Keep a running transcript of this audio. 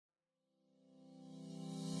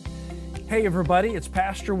Hey everybody, it's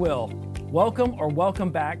Pastor Will.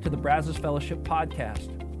 Welcome back to the Brazos Fellowship Podcast.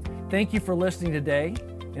 Thank you for listening today.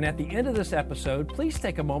 And at the end of this episode, please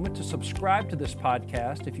take a moment to subscribe to this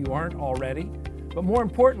podcast if you aren't already. But more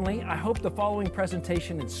importantly, I hope the following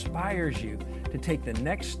presentation inspires you to take the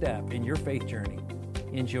next step in your faith journey.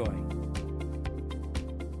 Enjoy.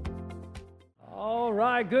 All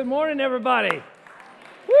right, good morning everybody.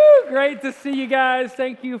 Woo, great to see you guys.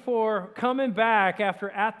 Thank you for coming back after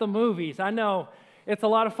At the Movies. I know it's a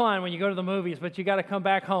lot of fun when you go to the movies, but you got to come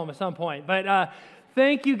back home at some point. But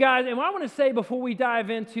thank you guys. And what I want to say before we dive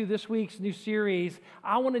into this week's new series,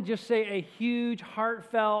 I want to just say a huge,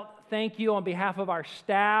 heartfelt thank you on behalf of our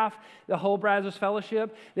staff, the whole Brazos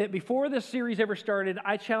Fellowship, that before this series ever started,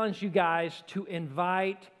 I challenged you guys to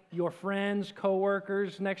invite your friends,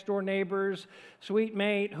 coworkers, next door neighbors, sweet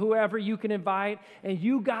mate, whoever you can invite. And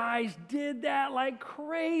you guys did that like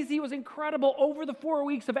crazy. It was incredible. Over the 4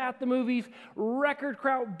 weeks of At the Movies, record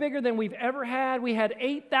crowd, bigger than we've ever had. We had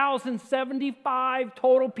 8,075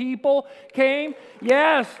 total people came.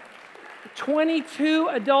 Yes. 22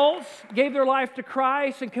 adults gave their life to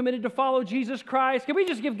Christ and committed to follow Jesus Christ. Can we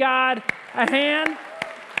just give God a hand?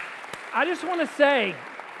 I just want to say,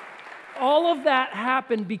 all of that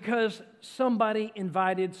happened because somebody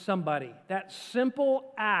invited somebody. That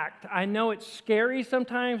simple act, I know it's scary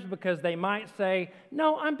sometimes because they might say,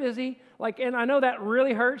 no, I'm busy. And I know that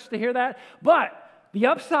really hurts to hear that. But the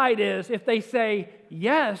upside is if they say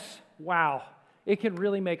yes, wow, it can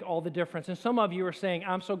really make all the difference. And some of you are saying,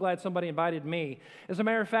 I'm so glad somebody invited me. As a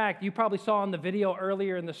matter of fact, you probably saw in the video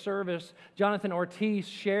earlier in the service, Jonathan Ortiz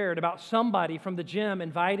shared about somebody from the gym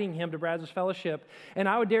inviting him to Brazos Fellowship. And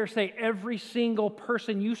I would dare say every single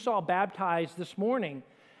person you saw baptized this morning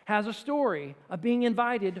has a story of being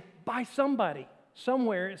invited by somebody,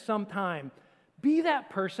 somewhere at some time. Be that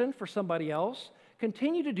person for somebody else.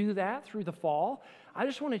 Continue to do that through the fall. I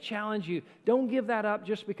just want to challenge you, don't give that up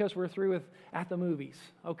just because we're through with At the Movies,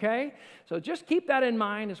 okay? So just keep that in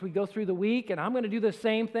mind as we go through the week, and I'm going to do the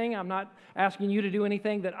same thing. I'm not asking you to do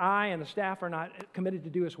anything that I and the staff are not committed to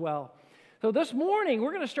do as well. So this morning,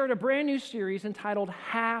 we're going to start a brand new series entitled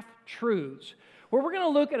Half-Truths, where we're going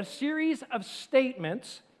to look at a series of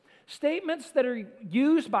statements that are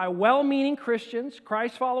used by well-meaning Christians,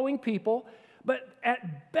 Christ-following people, but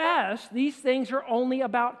at best, these things are only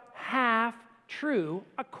about half true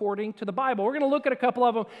according to the Bible. We're going to look at a couple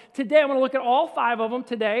of them today. I'm going to look at all 5 of them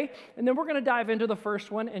today, and then we're going to dive into the first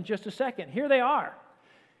one in just a second. Here they are.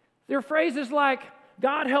 They're phrases like,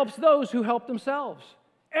 God helps those who help themselves.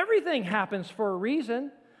 Everything happens for a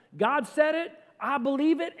reason. God said it, I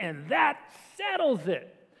believe it, and that settles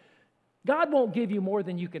it. God won't give you more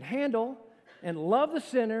than you can handle, and love the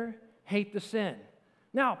sinner, hate the sin.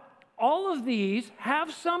 Now, all of these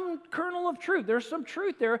have some kernel of truth. There's some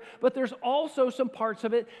truth there, but there's also some parts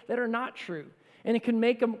of it that are not true. And it can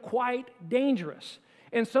make them quite dangerous.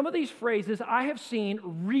 And some of these phrases I have seen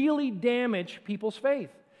really damage people's faith.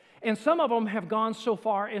 And some of them have gone so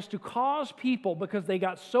far as to cause people, because they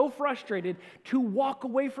got so frustrated, to walk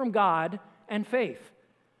away from God and faith.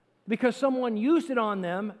 Because someone used it on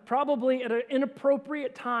them, probably at an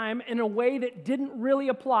inappropriate time, in a way that didn't really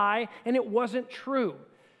apply, and it wasn't true.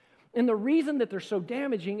 And the reason that they're so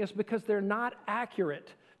damaging is because they're not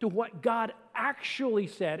accurate to what God actually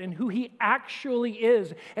said and who He actually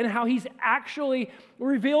is and how He's actually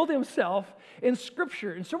revealed Himself in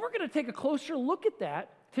Scripture. And so we're going to take a closer look at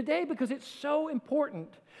that today because it's so important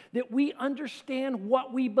that we understand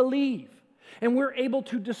what we believe and we're able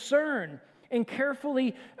to discern and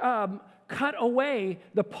carefully cut away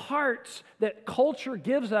the parts that culture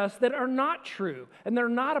gives us that are not true and they're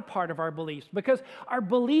not a part of our beliefs, because our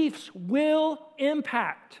beliefs will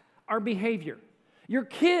impact our behavior. Your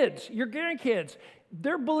kids, your grandkids,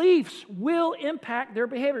 their beliefs will impact their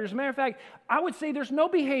behavior. As a matter of fact, I would say there's no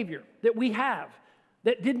behavior that we have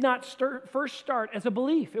that did not first start as a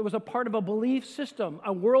belief. It was a part of a belief system,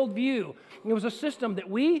 a worldview. It was a system that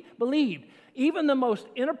we believed. Even the most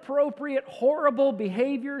inappropriate, horrible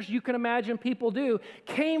behaviors you can imagine people do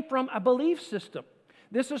came from a belief system.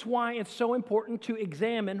 This is why it's so important to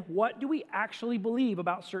examine what do we actually believe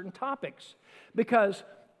about certain topics. Because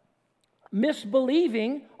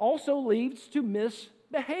misbelieving also leads to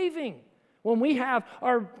misbehaving. When we have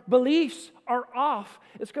our beliefs are off,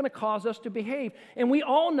 it's going to cause us to behave. And we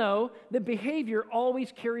all know that behavior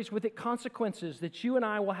always carries with it consequences that you and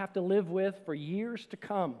I will have to live with for years to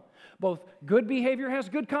come. Both good behavior has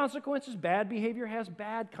good consequences, bad behavior has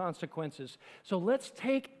bad consequences. So let's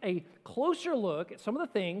take a closer look at some of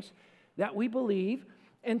the things that we believe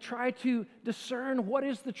and try to discern what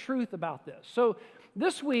is the truth about this. So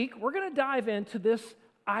this week, we're going to dive into this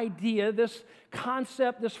idea, this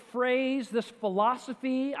concept, this phrase, this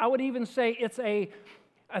philosophy. I would even say it's a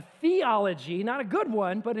theology, not a good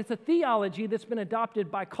one, but it's a theology that's been adopted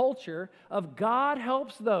by culture of God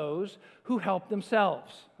helps those who help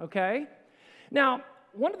themselves, okay? Now,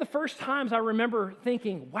 one of the first times I remember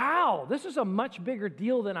thinking, wow, this is a much bigger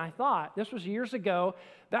deal than I thought. This was years ago,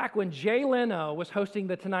 back when Jay Leno was hosting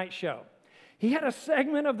The Tonight Show. He had a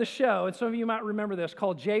segment of the show, and some of you might remember this,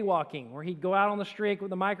 called Jaywalking, where he'd go out on the street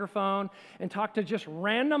with a microphone and talk to just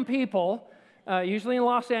random people, usually in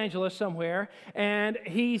Los Angeles somewhere, and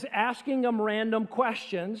he's asking them random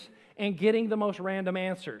questions and getting the most random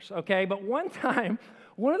answers, okay? But one time,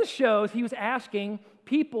 one of the shows, he was asking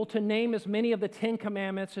people to name as many of the 10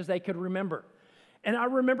 Commandments as they could remember. And I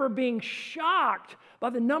remember being shocked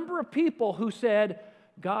by the number of people who said,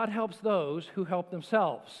 God helps those who help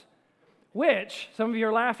themselves. Which, some of you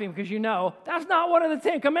are laughing because you know, that's not one of the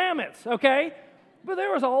 10 Commandments, okay? But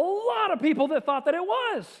there was a lot of people that thought that it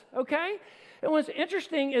was, okay? And what's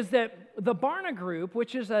interesting is that the Barna Group,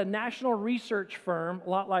 which is a national research firm, a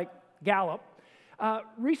lot like Gallup,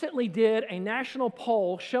 recently did a national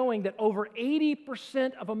poll showing that over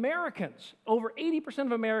 80% of Americans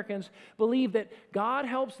believe that God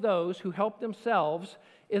helps those who help themselves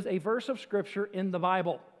is a verse of Scripture in the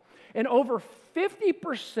Bible. And over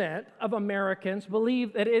 50% of Americans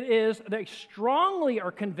believe that it is, they strongly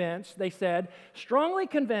are convinced, they said, strongly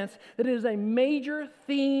convinced that it is a major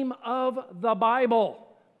theme of the Bible.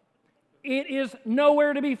 It is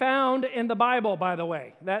nowhere to be found in the Bible, by the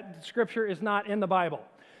way. That scripture is not in the Bible.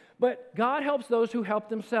 But God helps those who help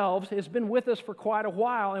themselves. It's been with us for quite a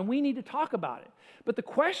while, and we need to talk about it. But the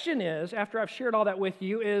question is, after I've shared all that with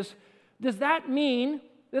you, is does that mean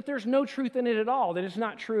that there's no truth in it at all, that it's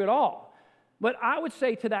not true at all? But I would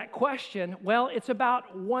say to that question, well, it's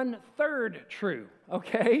about 1/3 true,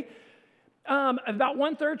 okay? About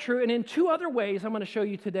 1/3 true, and in two other ways I'm going to show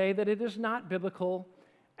you today that it is not biblical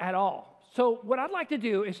at all. So what I'd like to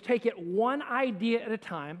do is take it one idea at a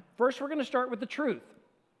time. First, we're going to start with the truth.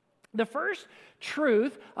 The first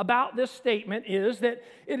truth about this statement is that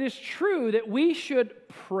it is true that we should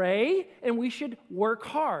pray and we should work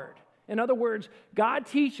hard. In other words, God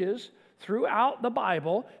teaches throughout the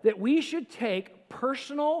Bible that we should take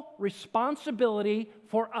personal responsibility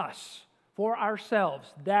for us, for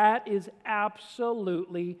ourselves. That is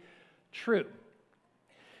absolutely true.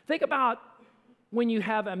 Think about when you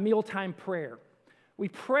have a mealtime prayer. We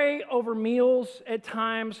pray over meals at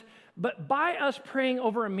times, but by us praying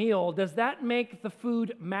over a meal, does that make the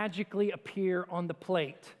food magically appear on the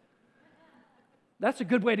plate? That's a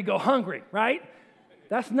good way to go hungry, right?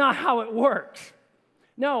 That's not how it works.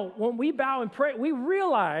 No, when we bow and pray, we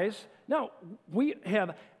realize, no, we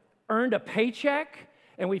have earned a paycheck,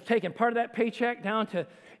 and we've taken part of that paycheck down to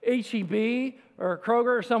H-E-B or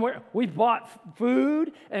Kroger or somewhere. We bought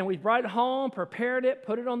food, and we brought it home, prepared it,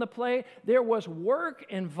 put it on the plate. There was work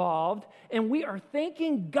involved, and we are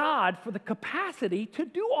thanking God for the capacity to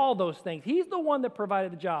do all those things. He's the one that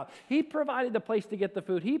provided the job. He provided the place to get the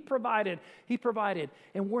food. He provided,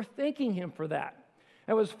 and we're thanking Him for that.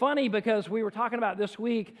 It was funny because we were talking about this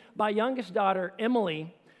week, my youngest daughter,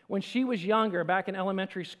 Emily, when she was younger, back in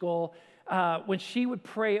elementary school, when she would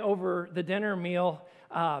pray over the dinner meal,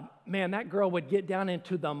 man, that girl would get down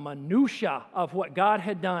into the minutia of what God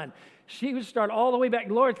had done. She would start all the way back.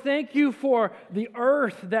 Lord, thank you for the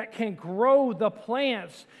earth that can grow the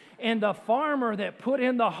plants and the farmer that put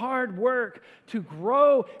in the hard work to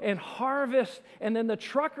grow and harvest, and then the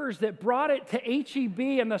truckers that brought it to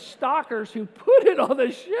H-E-B and the stockers who put it on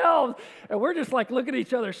the shelves. And we're just like looking at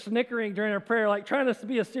each other snickering during our prayer, like trying to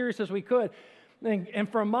be as serious as we could. And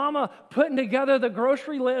for Mama putting together the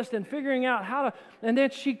grocery list and figuring out how to, and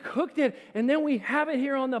then she cooked it, and then we have it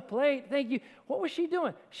here on the plate. Thank you. What was she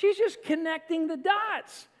doing? She's just connecting the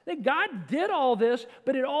dots. That God did all this,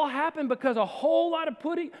 but it all happened because a whole lot of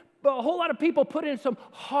people put in some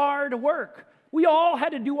hard work. We all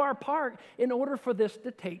had to do our part in order for this to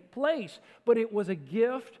take place. But it was a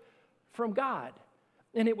gift from God,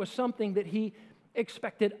 and it was something that He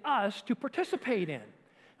expected us to participate in.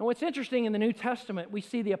 And what's interesting in the New Testament, we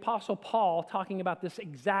see the Apostle Paul talking about this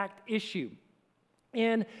exact issue.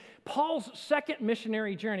 In Paul's second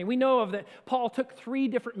missionary journey, we know of that Paul took 3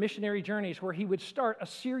 different missionary journeys where he would start a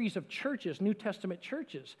series of churches, New Testament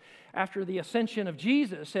churches, after the ascension of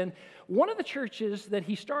Jesus. And one of the churches that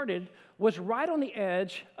he started was right on the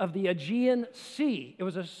edge of the Aegean Sea. It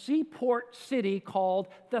was a seaport city called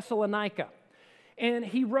Thessalonica. And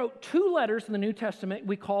he wrote 2 letters in the New Testament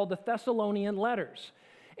we call the Thessalonian letters.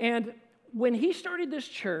 And when he started this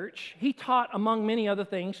church, he taught, among many other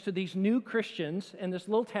things, to these new Christians in this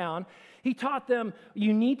little town, he taught them,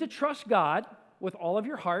 you need to trust God with all of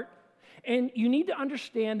your heart, and you need to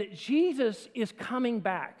understand that Jesus is coming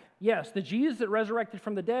back. Yes, the Jesus that resurrected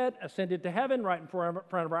from the dead, ascended to heaven right in front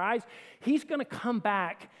of our eyes, he's going to come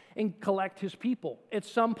back and collect his people at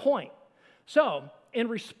some point. So, in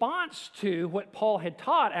response to what Paul had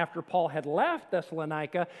taught after Paul had left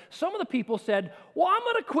Thessalonica, some of the people said, well, I'm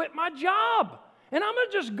going to quit my job, and I'm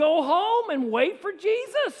going to just go home and wait for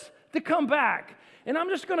Jesus to come back. And I'm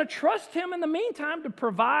just going to trust him in the meantime to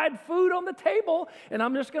provide food on the table, and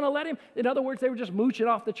I'm just going to let him. In other words, they were just mooching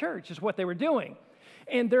off the church is what they were doing.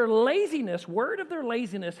 And their laziness, word of their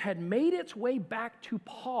laziness, had made its way back to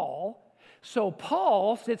Paul. So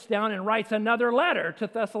Paul sits down and writes another letter to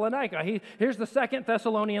Thessalonica. Here's the second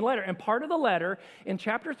Thessalonian letter. And part of the letter, in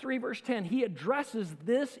chapter 3, verse 10, he addresses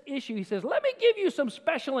this issue. He says, let me give you some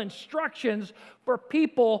special instructions for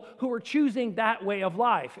people who are choosing that way of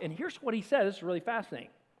life. And here's what he says. It's really fascinating.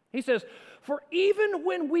 He says, for even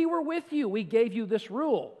when we were with you, we gave you this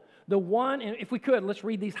rule. The one, and if we could, let's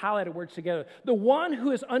read these highlighted words together. The one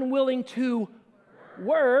who is unwilling to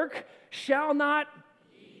work shall not.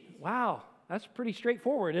 Wow, that's pretty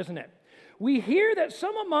straightforward, isn't it? We hear that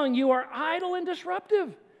some among you are idle and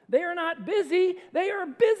disruptive. They are not busy, they are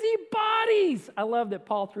busybodies. I love that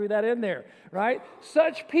Paul threw that in there, right?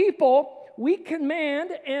 Such people we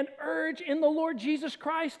command and urge in the Lord Jesus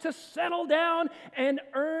Christ to settle down and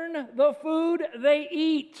earn the food they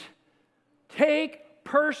eat. Take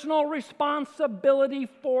personal responsibility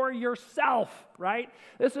for yourself, right?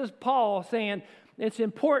 This is Paul saying it's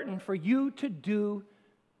important for you to do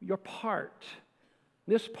your part.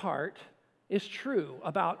 This part is true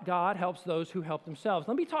about God helps those who help themselves.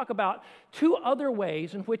 Let me talk about two other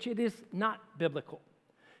ways in which it is not biblical.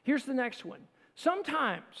 Here's the next one.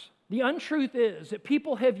 Sometimes the untruth is that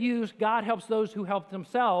people have used God helps those who help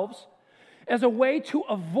themselves as a way to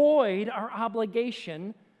avoid our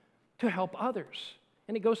obligation to help others.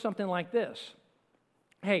 And it goes something like this.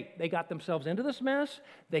 Hey, they got themselves into this mess,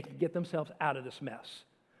 they can get themselves out of this mess.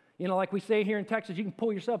 You know, like we say here in Texas, you can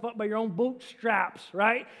pull yourself up by your own bootstraps,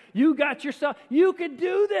 right? You got yourself, you can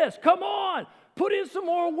do this. Come on, put in some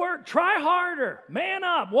more work, try harder, man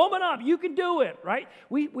up, woman up, you can do it, right?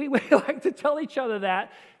 We like to tell each other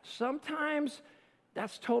that. Sometimes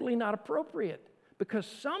that's totally not appropriate because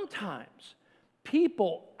sometimes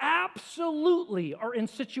people absolutely are in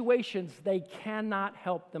situations they cannot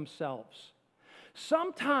help themselves.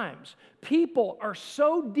 Sometimes people are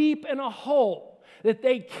so deep in a hole that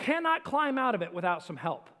they cannot climb out of it without some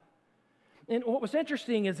help. And what was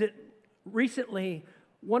interesting is that recently,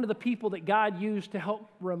 one of the people that God used to help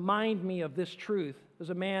remind me of this truth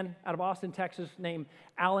was a man out of Austin, Texas named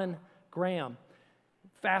Alan Graham.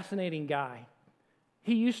 Fascinating guy.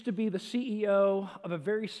 He used to be the CEO of a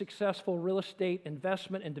very successful real estate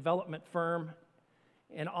investment and development firm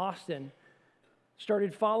in Austin.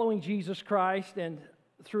 Started following Jesus Christ, and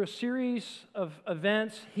through a series of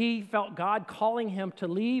events, he felt God calling him to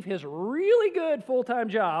leave his really good full-time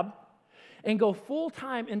job and go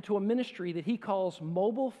full-time into a ministry that he calls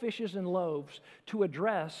Mobile Fishes and Loaves to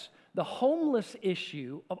address the homeless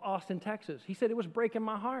issue of Austin, Texas. He said, it was breaking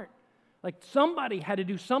my heart. Like somebody had to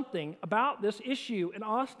do something about this issue in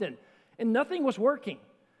Austin, and nothing was working.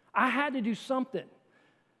 I had to do something.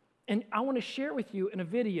 And I want to share with you in a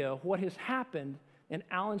video what has happened in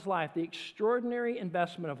Alan's life, the extraordinary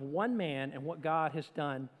investment of one man and what God has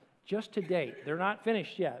done just to date. They're not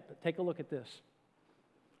finished yet, but take a look at this.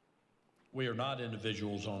 We are not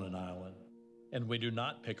individuals on an island, and we do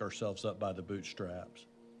not pick ourselves up by the bootstraps.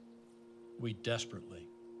 We desperately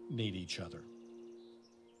need each other.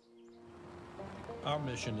 Our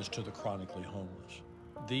mission is to the chronically homeless.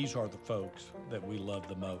 These are the folks that we love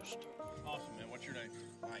the most. Awesome, man. What's your name?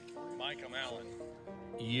 Mike. Mike, I'm Alan.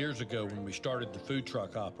 Years ago, when we started the food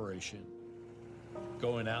truck operation,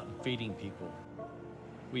 going out and feeding people,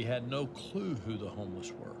 we had no clue who the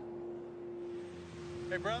homeless were.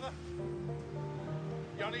 Hey, brother.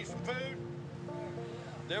 Y'all need some food?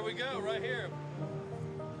 There we go, right here.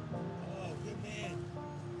 Oh, good man.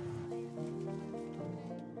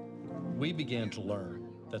 We began to learn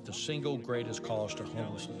that the single greatest cause to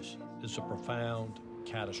homelessness is the profound,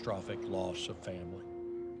 catastrophic loss of family.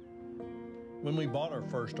 When we bought our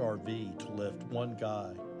first RV to lift one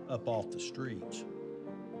guy up off the streets,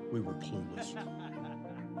 we were clueless.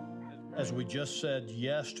 As we just said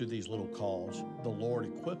yes to these little calls, the Lord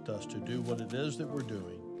equipped us to do what it is that we're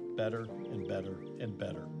doing better and better and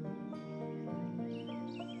better.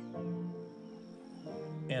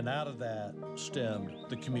 And out of that stemmed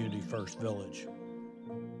the Community First Village.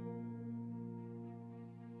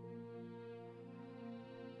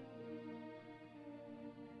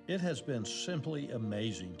 It has been simply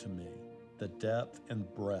amazing to me the depth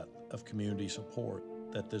and breadth of community support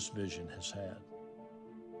that this vision has had.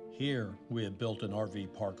 Here, we have built an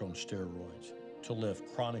RV park on steroids to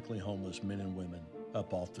lift chronically homeless men and women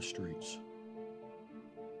up off the streets.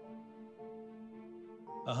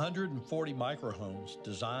 140 microhomes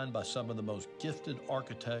designed by some of the most gifted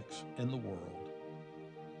architects in the world,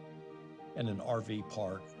 and an RV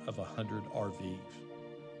park of 100 RVs.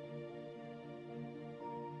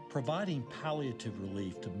 Providing palliative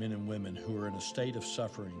relief to men and women who are in a state of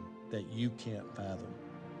suffering that you can't fathom.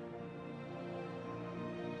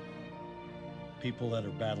 People that are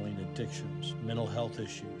battling addictions, mental health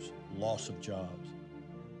issues, loss of jobs.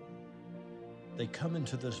 They come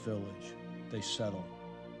into this village, they settle,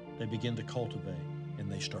 they begin to cultivate,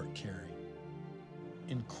 and they start caring.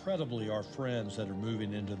 Incredibly, our friends that are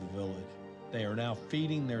moving into the village, they are now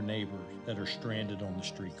feeding their neighbors that are stranded on the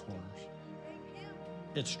street corners.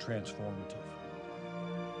 It's transformative.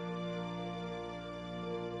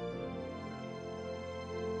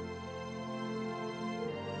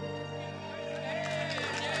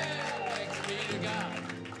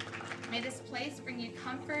 May this place bring you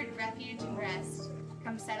comfort, refuge, and rest.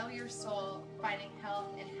 Come settle your soul, finding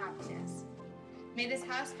health and happiness. May this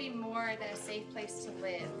house be more than a safe place to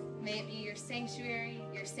live. May it be your sanctuary,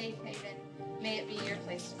 your safe haven. May it be your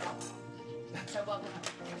place to go. So welcome up,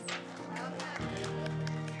 please.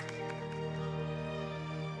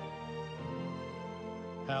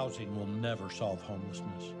 Housing will never solve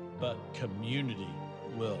homelessness, but community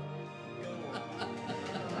will.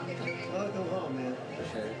 Oh, come on, man.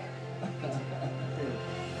 Okay.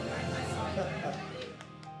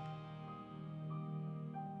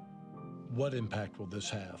 What impact will this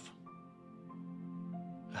have?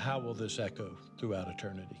 How will this echo throughout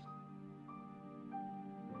eternity?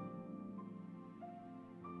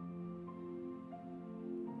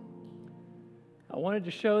 I wanted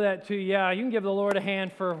to show that to you. Yeah, you can give the Lord a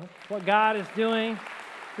hand for what God is doing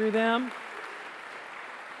through them.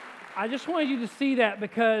 I just wanted you to see that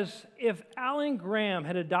because if Alan Graham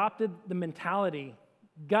had adopted the mentality,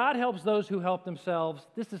 God helps those who help themselves,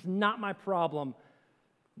 this is not my problem,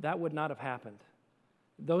 that would not have happened.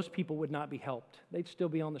 Those people would not be helped. They'd still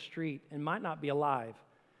be on the street and might not be alive.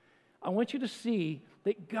 I want you to see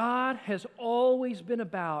that God has always been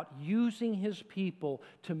about using His people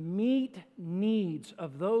to meet needs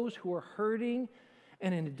of those who are hurting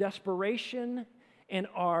and in desperation and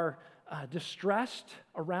are distressed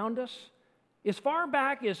around us. As far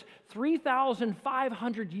back as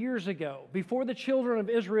 3,500 years ago, before the children of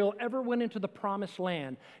Israel ever went into the promised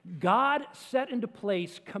land, God set into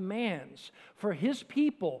place commands for His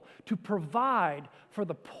people to provide for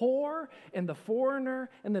the poor and the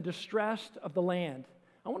foreigner and the distressed of the land.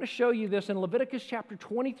 I want to show you this in Leviticus chapter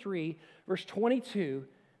 23, verse 22.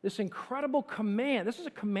 This incredible command. This is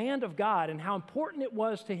a command of God and how important it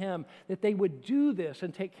was to Him that they would do this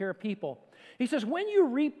and take care of people. He says, when you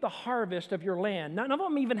reap the harvest of your land, none of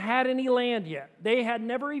them even had any land yet. They had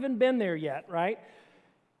never even been there yet, right?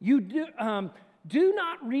 You do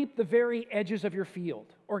not reap the very edges of your field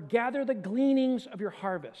or gather the gleanings of your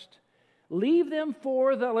harvest. Leave them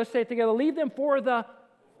for the, let's say it together, leave them for the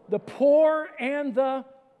poor and the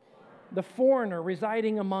foreigner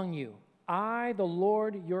residing among you. I, the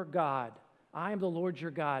Lord your God, I am the Lord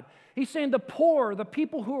your God. He's saying the poor, the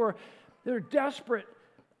people they're desperate,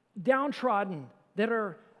 downtrodden, that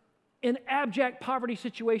are in abject poverty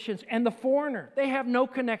situations, and the foreigner, they have no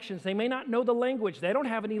connections. They may not know the language. They don't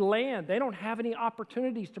have any land. They don't have any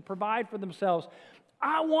opportunities to provide for themselves.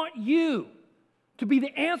 I want you to be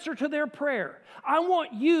the answer to their prayer. I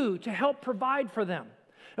want you to help provide for them.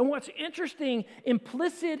 And what's interesting,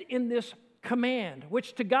 implicit in this command,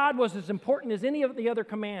 which to God was as important as any of the other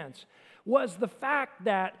commands, was the fact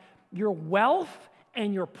that your wealth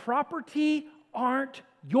and your property aren't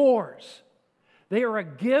yours. They are a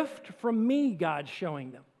gift from me, God's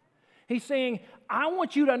showing them. He's saying, I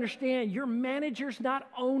want you to understand you're managers, not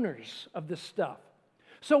owners of this stuff.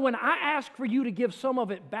 So when I ask for you to give some of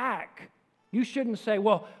it back, you shouldn't say,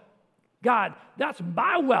 well, God, that's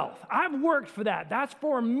my wealth. I've worked for that. That's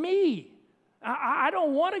for me. I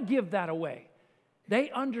don't want to give that away.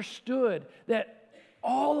 They understood that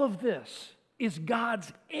all of this is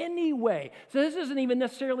God's anyway. So this isn't even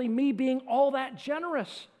necessarily me being all that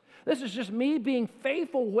generous. This is just me being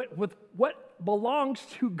faithful with what belongs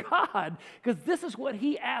to God, because this is what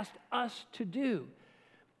He asked us to do.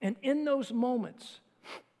 And in those moments,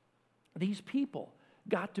 these people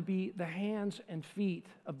got to be the hands and feet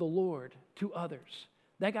of the Lord to others.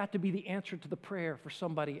 They got to be the answer to the prayer for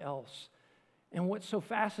somebody else. And what's so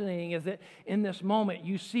fascinating is that in this moment,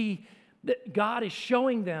 you see that God is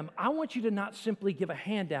showing them, I want you to not simply give a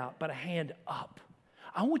handout, but a hand up.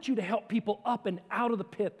 I want you to help people up and out of the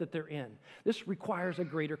pit that they're in. This requires a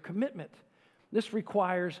greater commitment. This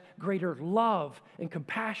requires greater love and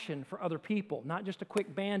compassion for other people, not just a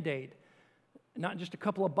quick Band-Aid, not just a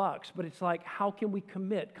couple of bucks, but it's like, how can we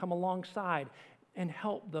commit, come alongside, and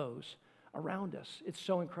help those around us? It's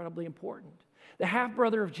so incredibly important. The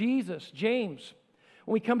half-brother of Jesus, James,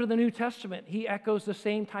 when we come to the New Testament, he echoes the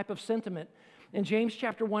same type of sentiment. In James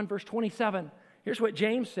chapter 1, verse 27, here's what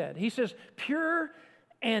James said. He says, pure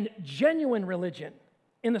and genuine religion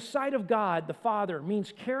in the sight of God the Father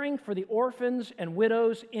means caring for the orphans and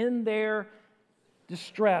widows in their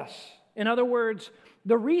distress. In other words,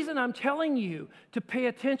 the reason I'm telling you to pay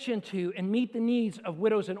attention to and meet the needs of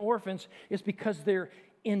widows and orphans is because they're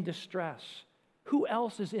in distress. Who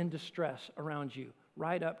else is in distress around you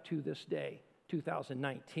right up to this day,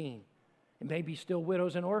 2019? It may be still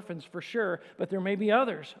widows and orphans for sure, but there may be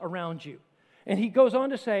others around you. And he goes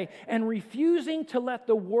on to say, and refusing to let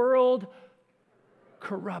the world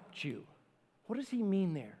corrupt you. What does he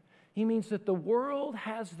mean there? He means that the world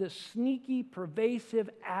has this sneaky, pervasive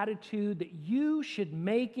attitude that you should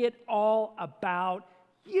make it all about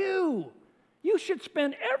you. You should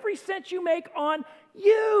spend every cent you make on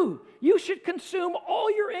you. You should consume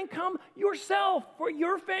all your income yourself for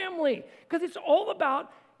your family because it's all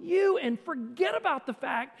about you, and forget about the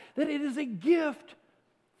fact that it is a gift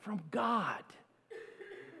from God,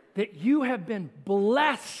 that you have been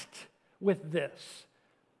blessed with this.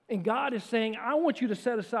 And God is saying, I want you to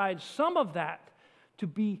set aside some of that to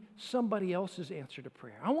be somebody else's answer to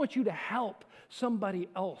prayer. I want you to help somebody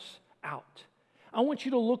else out. I want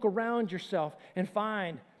you to look around yourself and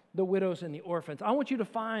find the widows and the orphans. I want you to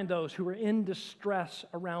find those who are in distress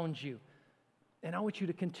around you. And I want you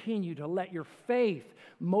to continue to let your faith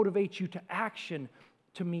motivate you to action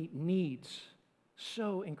to meet needs.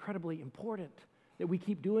 So incredibly important that we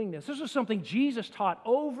keep doing this. This is something Jesus taught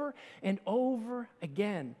over and over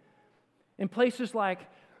again in places like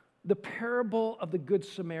the parable of the Good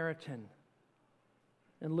Samaritan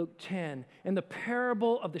in Luke 10, and the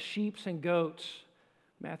parable of the sheep and goats,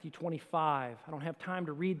 Matthew 25. I don't have time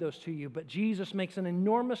to read those to you, but Jesus makes an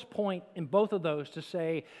enormous point in both of those to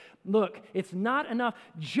say, look, it's not enough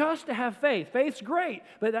just to have faith. Faith's great,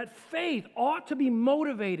 but that faith ought to be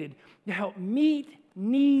motivated to help meet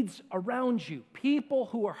needs around you, people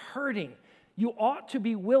who are hurting. You ought to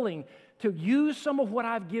be willing to use some of what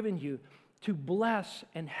I've given you to bless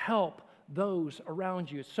and help those around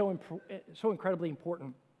you. It's so incredibly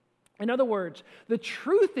important. In other words, the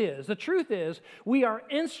truth is, we are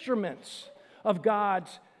instruments of God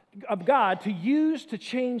to use to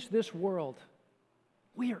change this world.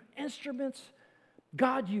 We are instruments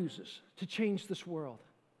God uses to change this world.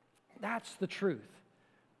 That's the truth.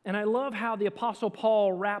 And I love how the Apostle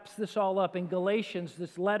Paul wraps this all up in Galatians,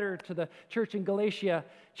 this letter to the church in Galatia,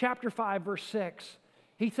 chapter 5, verse 6.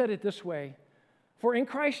 He said it this way, for in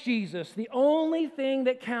Christ Jesus, the only thing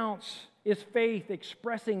that counts is faith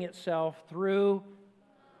expressing itself through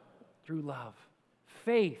love.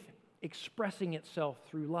 Faith expressing itself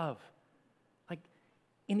through love.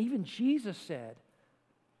 And even Jesus said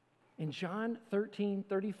in John 13,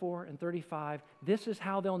 34, and 35, this is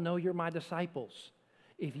how they'll know you're my disciples.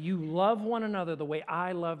 If you love one another the way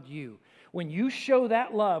I loved you. When you show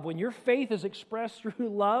that love, when your faith is expressed through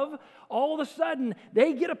love, all of a sudden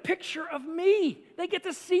they get a picture of me. They get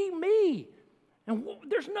to see me. And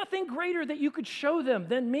there's nothing greater that you could show them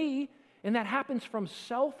than me. And that happens from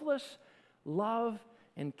selfless love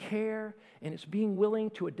and care. And it's being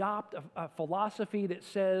willing to adopt a philosophy that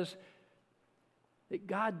says that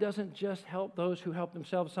God doesn't just help those who help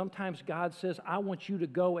themselves. Sometimes God says, I want you to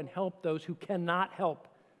go and help those who cannot help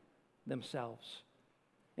themselves.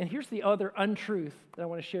 And here's the other untruth that I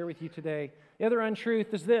want to share with you today. The other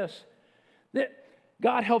untruth is this, that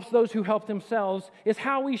God helps those who help themselves is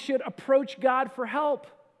how we should approach God for help.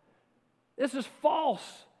 This is false.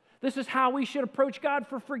 This is how we should approach God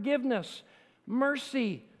for forgiveness,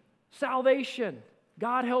 mercy, salvation.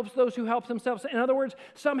 God helps those who help themselves. In other words,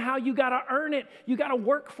 somehow you got to earn it. You got to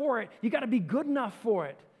work for it. You got to be good enough for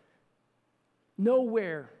it.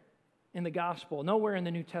 Nowhere in the gospel, nowhere in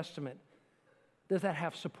the New Testament does that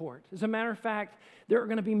have support. As a matter of fact, there are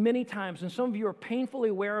going to be many times, and some of you are painfully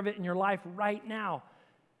aware of it in your life right now,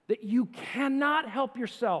 that you cannot help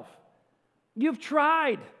yourself. You've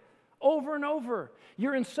tried over and over.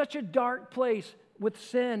 You're in such a dark place with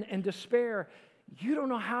sin and despair. You don't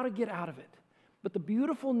know how to get out of it. But the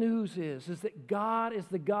beautiful news is that God is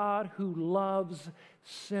the God who loves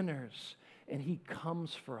sinners, and He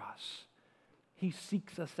comes for us. He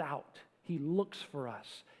seeks us out. He looks for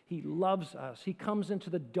us. He loves us. He comes into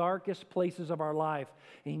the darkest places of our life,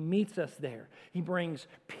 and He meets us there. He brings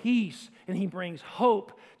peace, and He brings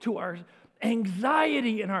hope to our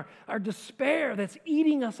anxiety and our despair that's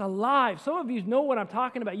eating us alive. Some of you know what I'm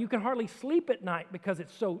talking about. You can hardly sleep at night because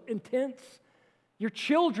it's so intense. Your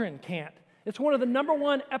children can't. It's one of the number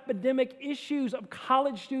one epidemic issues of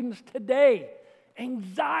college students today.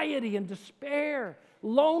 Anxiety and despair,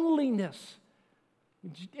 loneliness.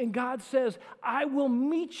 And God says, I will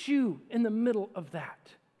meet you in the middle of that.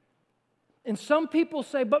 And some people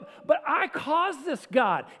say, but I caused this,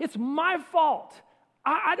 God. It's my fault.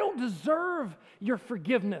 I don't deserve your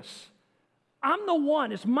forgiveness. I'm the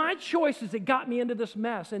one. It's my choices that got me into this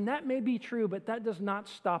mess. And that may be true, but that does not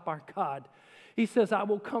stop our God. He says, I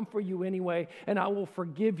will come for you anyway, and I will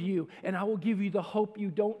forgive you, and I will give you the hope you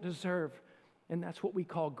don't deserve. And that's what we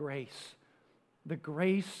call grace. The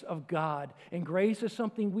grace of God. And grace is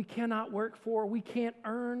something we cannot work for. We can't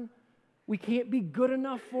earn. We can't be good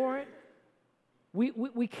enough for it.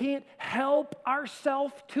 We can't help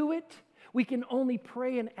ourselves to it. We can only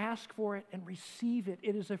pray and ask for it and receive it.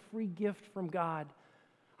 It is a free gift from God.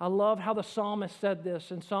 I love how the psalmist said this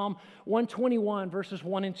in Psalm 121, verses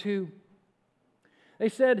 1 and 2. They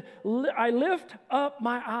said, I lift up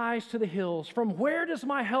my eyes to the hills. From where does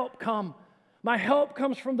my help come? My help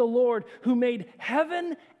comes from the Lord who made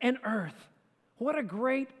heaven and earth. What a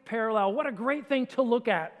great parallel. What a great thing to look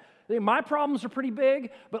at. My problems are pretty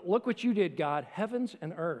big, but look what you did, God. Heavens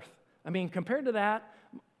and earth. I mean, compared to that,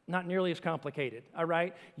 not nearly as complicated, all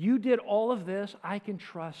right? You did all of this. I can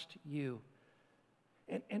trust you.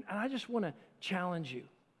 And I just want to challenge you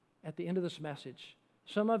at the end of this message.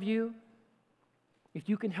 Some of you, if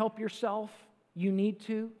you can help yourself, you need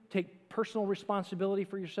to take personal responsibility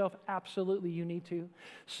for yourself. Absolutely, you need to.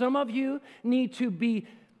 Some of you need to be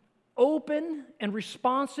open and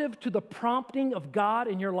responsive to the prompting of God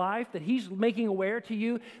in your life, that He's making aware to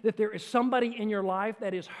you that there is somebody in your life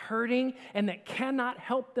that is hurting and that cannot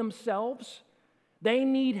help themselves. They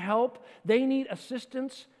need help. They need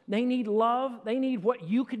assistance. They need love. They need what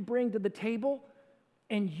you could bring to the table.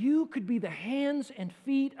 And you could be the hands and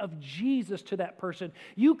feet of Jesus to that person.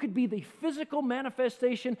 You could be the physical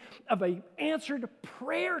manifestation of an answered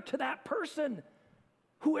prayer to that person,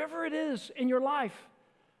 whoever it is in your life.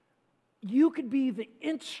 You could be the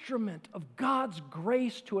instrument of God's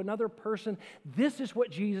grace to another person. This is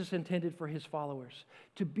what Jesus intended for His followers,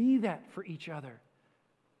 to be that for each other.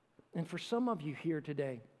 And for some of you here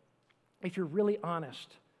today, if you're really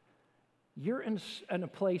honest, you're in a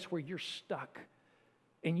place where you're stuck.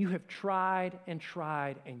 And you have tried, and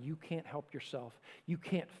you can't help yourself. You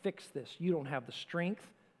can't fix this. You don't have the strength.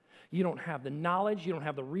 You don't have the knowledge. You don't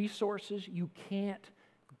have the resources. You can't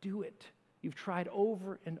do it. You've tried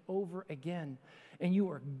over and over again. And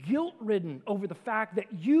you are guilt-ridden over the fact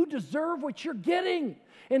that you deserve what you're getting.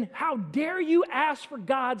 And how dare you ask for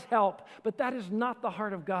God's help? But that is not the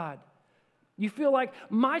heart of God. You feel like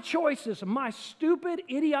my choices, my stupid,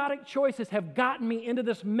 idiotic choices have gotten me into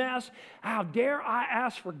this mess. How dare I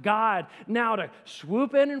ask for God now to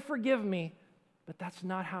swoop in and forgive me? But that's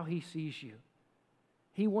not how He sees you.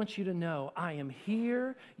 He wants you to know, I am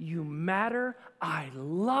here, you matter, I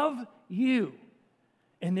love you.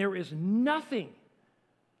 And there is nothing,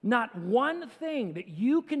 not one thing that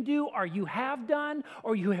you can do or you have done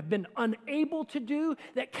or you have been unable to do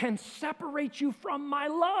that can separate you from my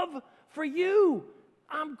love for you.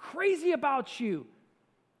 I'm crazy about you.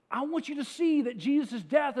 I want you to see that Jesus'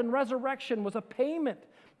 death and resurrection was a payment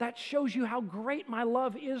that shows you how great my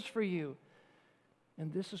love is for you.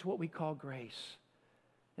 And this is what we call grace.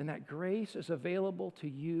 And that grace is available to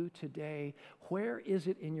you today. Where is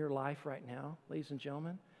it in your life right now, ladies and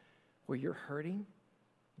gentlemen, where you're hurting,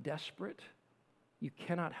 desperate, you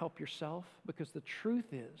cannot help yourself? Because the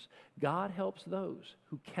truth is, God helps those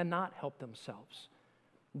who cannot help themselves.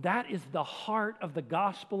 That is the heart of the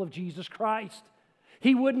gospel of Jesus Christ.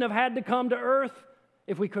 He wouldn't have had to come to earth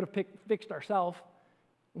if we could have fixed ourselves.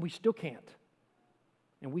 We still can't.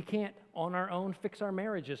 And we can't on our own fix our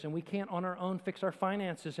marriages, and we can't on our own fix our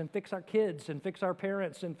finances and fix our kids and fix our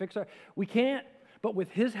parents and we can't. But with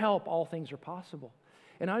His help, all things are possible.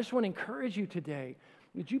 And I just want to encourage you today,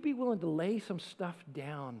 would you be willing to lay some stuff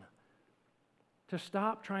down? To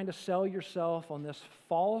stop trying to sell yourself on this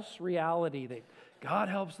false reality that God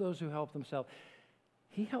helps those who help themselves.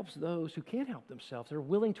 He helps those who can't help themselves. They're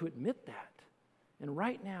willing to admit that. And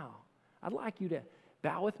right now, I'd like you to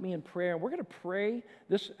bow with me in prayer. And we're going to pray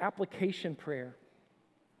this application prayer.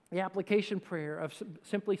 The application prayer of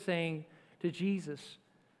simply saying to Jesus,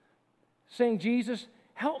 Jesus,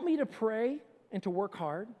 help me to pray and to work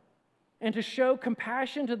hard. and to show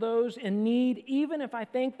compassion to those in need, even if I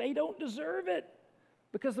think they don't deserve it.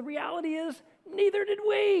 Because the reality is, neither did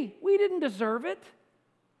we. We didn't deserve it.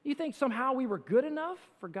 You think somehow we were good enough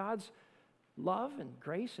for God's love and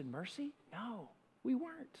grace and mercy? No, we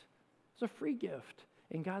weren't. It's a free gift.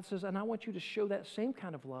 And God says, and I want you to show that same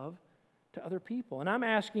kind of love to other people. And I'm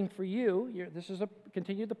asking for you,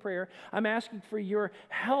 continue the prayer, I'm asking for your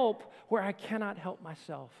help where I cannot help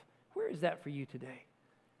myself. Where is that for you today?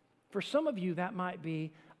 For some of you, that might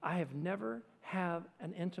be, I have never had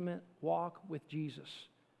an intimate walk with Jesus,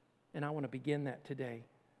 and I want to begin that today.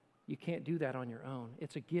 You can't do that on your own.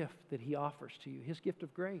 It's a gift that He offers to you, His gift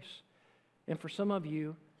of grace. And for some of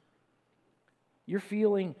you, you're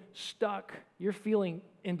feeling stuck. You're feeling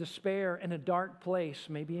in despair, in a dark place,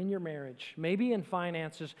 maybe in your marriage, maybe in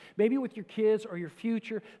finances, maybe with your kids or your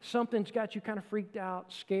future. Something's got you kind of freaked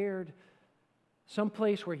out, scared. Some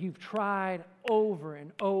place where you've tried over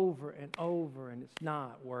and over and over and it's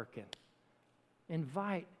not working.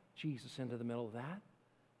 Invite Jesus into the middle of that.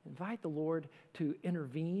 Invite the Lord to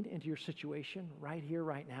intervene into your situation right here,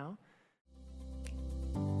 right now.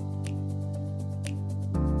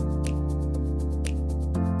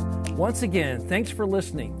 Once again, thanks for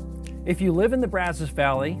listening. If you live in the Brazos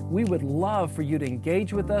Valley, we would love for you to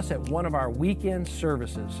engage with us at one of our weekend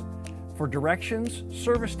services. For directions,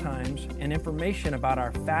 service times, and information about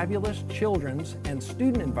our fabulous children's and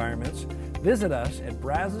student environments, visit us at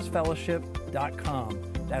brazosfellowship.com.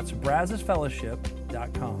 That's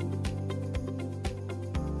brazosfellowship.com.